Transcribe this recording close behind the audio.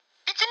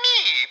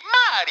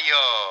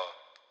Wario.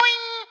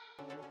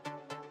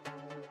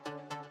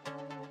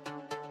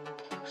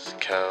 It's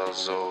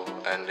Kelzo,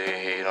 and they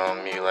hate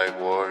on me like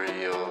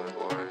WARIOOO.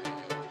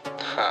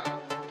 Ha,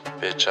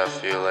 bitch, I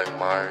feel like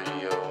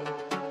Mario.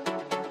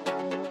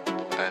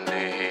 And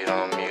they hate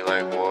on me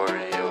like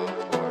WARIOOO.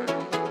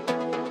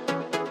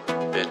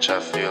 Bitch, I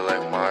feel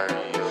like Mario.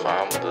 If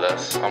I'm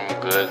blessed,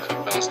 I'm good.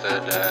 Could bounce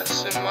that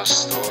ass in my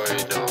story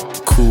though.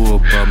 Cool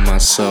about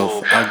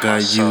myself, I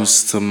got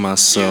used to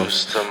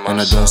myself, and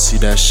I don't see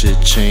that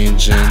shit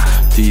changing.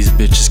 These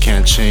bitches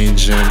can't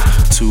change him.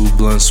 2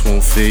 blunts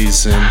won't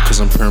phase him, cause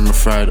I'm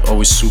perma-fried,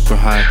 always super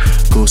high.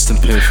 Ghost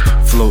and piff,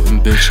 floating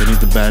bitch. I need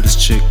the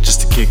baddest chick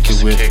just to kick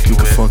it with. You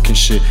can fucking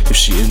shit if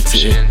she into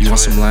it. You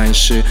want some lying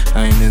shit?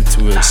 I ain't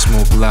into it.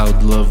 Smoke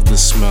loud, love the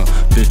smell.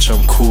 Bitch,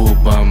 I'm cool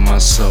by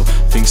myself.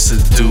 Things to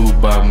do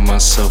by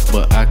myself,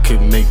 but I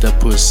could make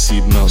that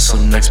pussy melt.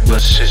 Some next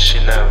blessed shit she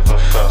never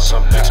felt.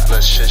 Some next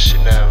blessed shit she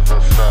never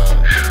felt.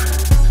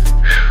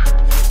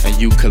 And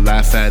you could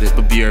laugh at it,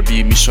 but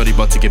BRB, me shorty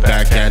about to get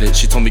back at it.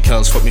 She told me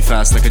Kels fuck me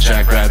fast like a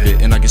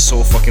jackrabbit, and I get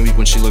so fucking weak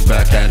when she look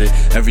back at it.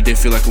 Every day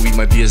feel like a week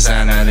might be a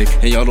Xan addict,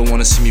 and y'all don't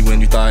wanna see me when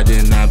you thought I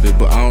didn't have it.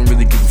 But I don't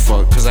really give a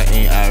fuck, cause I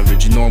ain't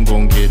average. You know I'm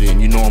gon' get it, and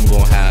you know I'm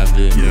gon' have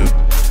it.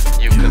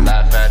 You could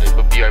laugh at it,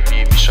 but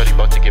BRB, me shorty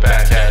about to get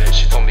back at it.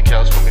 She told me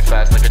Kels fuck me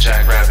fast like a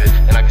jackrabbit,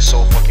 and I get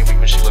so fucking weak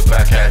when she look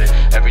back at it.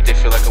 Every day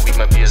feel like a week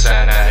might be a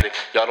Xan addict.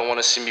 Y'all don't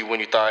wanna see me when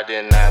you thought I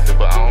didn't have it,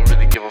 but I don't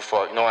really give a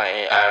fuck. No, I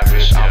ain't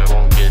average. I'm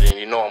gon' get it,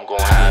 you know I'm gon'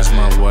 have it.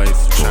 My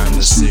wife trying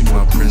to save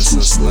my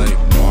princess like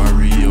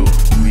Mario.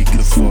 We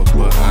could fuck,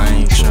 but I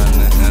ain't trying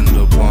to end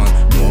up on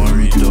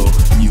Maury though.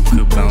 You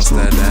could bounce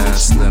that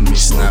ass, let me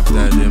snap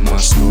that in my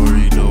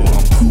story though.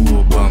 I'm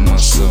cool by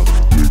myself.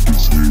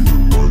 Niggas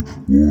hating like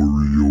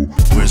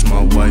WARIOOO. Where's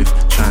my wife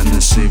trying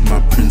to save my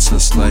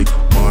princess like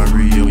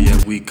Mario? Yeah,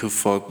 we could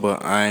fuck,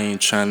 but I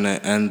ain't trying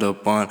to end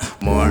up on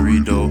Maury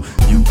though.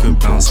 You could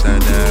bounce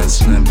that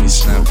ass, let me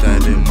snap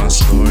that in my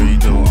story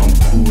though. I'm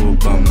cool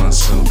by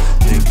myself.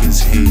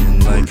 Niggas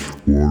hating like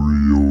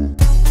WARIOOO.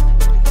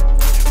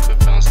 You could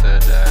bounce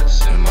that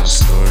ass in my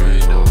story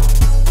though.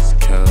 It's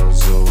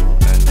Kelzo,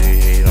 and they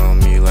hate on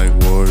me like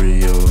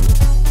WARIOOO.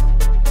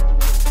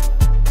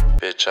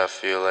 Bitch, I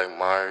feel like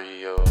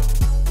Mario.